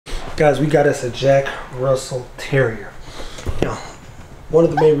Guys, we got us a Jack Russell Terrier. Now, one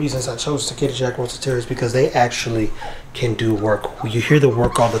of the main reasons I chose to get a Jack Russell Terrier is because they actually can do work. You hear the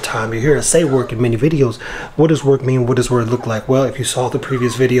work all the time. You hear us say work in many videos. What does work mean? What does work look like? Well, if you saw the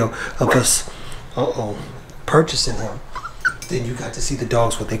previous video of us purchasing him, then you got to see the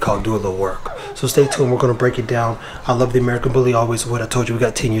dogs, what they call do a little work. So stay tuned. We're going to break it down. I love the American Bully. Always what I told you. We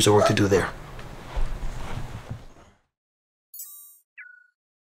got 10 years of work to do there.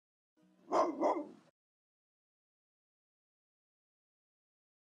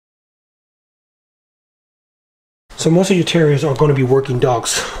 So most of your terriers are going to be working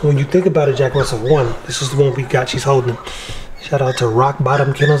dogs. When you think about a Jack Russell 1, this is the one we got. She's holding. Shout out to Rock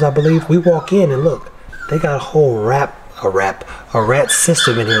Bottom Kennels, I believe. We walk in and look, they got a whole rat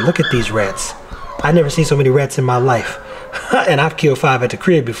system in here. Look at these rats. I never seen so many rats in my life. And I've killed 5 at the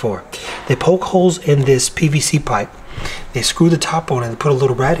crib before. They poke holes in this PVC pipe. They screw the top on it and put a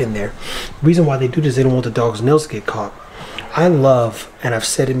little rat in there. The reason why they do this, they don't want the dog's nails to get caught. I love, and I've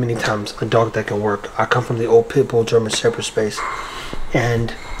said it many times, a dog that can work. I come from the old pit bull German Shepherd space,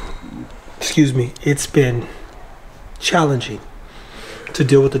 and excuse me, it's been challenging to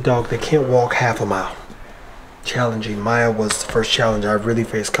deal with a dog that can't walk half a mile. Challenging. Maya was the first challenge I really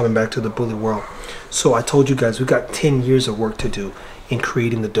faced coming back to the bully world. So I told you guys we got 10 years of work to do in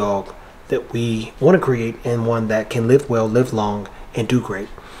creating the dog that we want to create, and one that can live well, live long, and do great.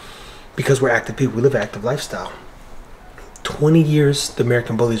 Because we're active people, we live an active lifestyle. 20 years the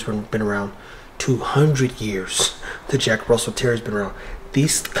American Bully's been around. 200 years the Jack Russell Terrier's been around.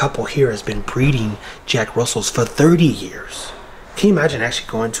 This couple here has been breeding Jack Russells for 30 years. Can you imagine actually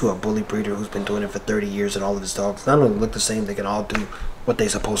going to a bully breeder who's been doing it for 30 years and all of his dogs not only look the same, they can all do what they're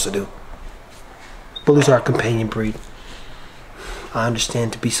supposed to do. Bullies are a companion breed. I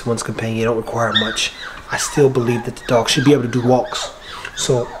understand to be someone's companion you don't require much. I still believe that the dog should be able to do walks.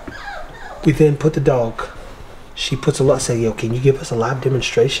 So we then put the dog, she puts a lot, say, yo, can you give us a live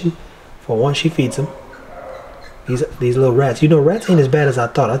demonstration? For one, she feeds them. These little rats. You know, rats ain't as bad as I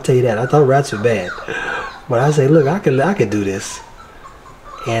thought. I'll tell you that. I thought rats were bad. But I say, look, I can do this.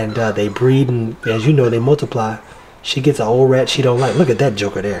 And they breed, and as you know, they multiply. She gets an old rat she don't like. Look at that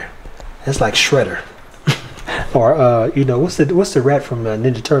joker there. That's like Shredder. Or, you know, what's the rat from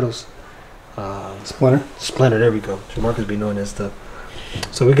Ninja Turtles? Splinter. Splinter, there we go. Marcus be knowing that stuff.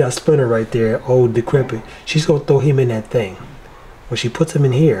 So we got Splinter right there, old decrepit. She's gonna throw him in that thing. When she puts him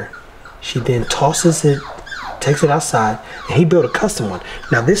in here, she then tosses it, takes it outside, and he built a custom one.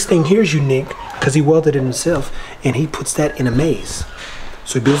 Now this thing here is unique because he welded it himself, and he puts that in a maze.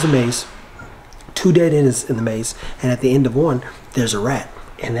 So he builds a maze, 2 dead ends in the maze, and at the end of one, there's a rat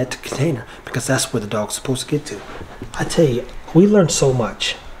in that container because that's where the dog's supposed to get to. I tell you, we learned so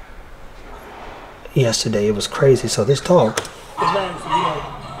much yesterday. It was crazy. So this dog,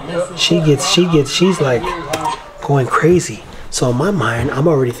 she's like going crazy. So in my mind, I'm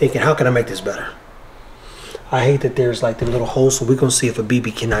already thinking, how can I make this better? I hate that there's like the little hole, so we're gonna see if a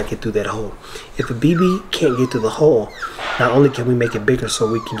BB cannot get through that hole. If a BB can't get through the hole, not only can we make it bigger so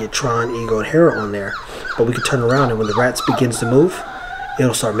we can get Tron, Ego, and Hera on there, but we can turn around and when the rats begins to move,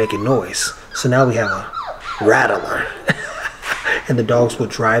 it'll start making noise. So now we have a rattler. And the dogs will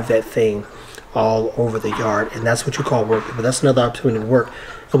drive that thing all over the yard, and that's what you call work. But that's another opportunity to work.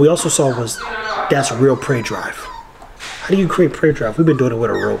 And we also saw was that's real prey drive. How do you create prey drive? We've been doing it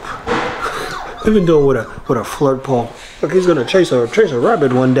with a rope. We've been doing it with a flirt pole. Look, he's gonna chase a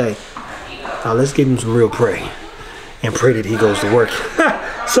rabbit one day. Now let's give him some real prey and pray that he goes to work.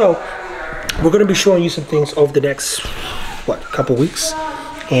 So we're gonna be showing you some things over the next couple weeks.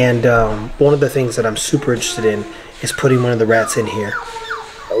 And one of the things that I'm super interested in is putting one of the rats in here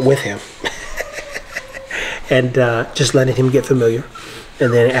with him. And just letting him get familiar.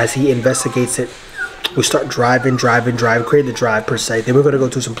 And then as he investigates it, we start driving, create the drive per se. Then we're going to go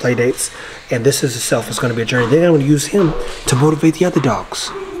to some play dates. And this is itself is going to be a journey. Then I'm going to use him to motivate the other dogs.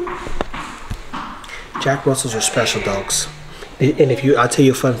 Jack Russells are special dogs. And I'll tell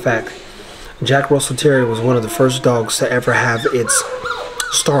you a fun fact. Jack Russell Terrier was one of the first dogs to ever have its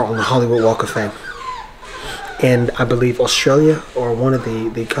star on the Hollywood Walk of Fame. And I believe Australia, or one of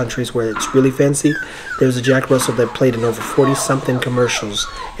the countries where it's really fancy, there's a Jack Russell that played in over 40-something commercials,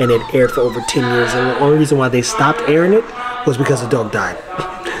 and it aired for over 10 years. And the only reason why they stopped airing it was because the dog died.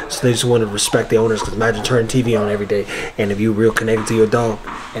 So they just wanted to respect the owners, because imagine turning TV on every day, and if you real connected to your dog,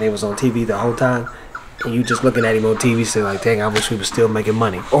 and it was on TV the whole time, and you just looking at him on TV, say like, dang, I wish we were still making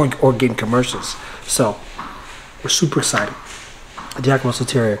money, or getting commercials. So we're super excited. Jack Russell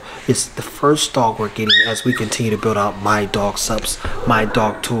Terrier is the first dog we're getting as we continue to build out my Dog Supps, my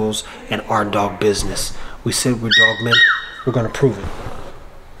dog tools, and our dog business. We said we're dog men. We're going to prove it.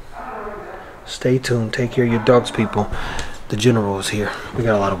 Stay tuned. Take care of your dogs, people. The general is here. We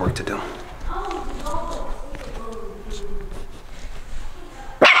got a lot of work to do.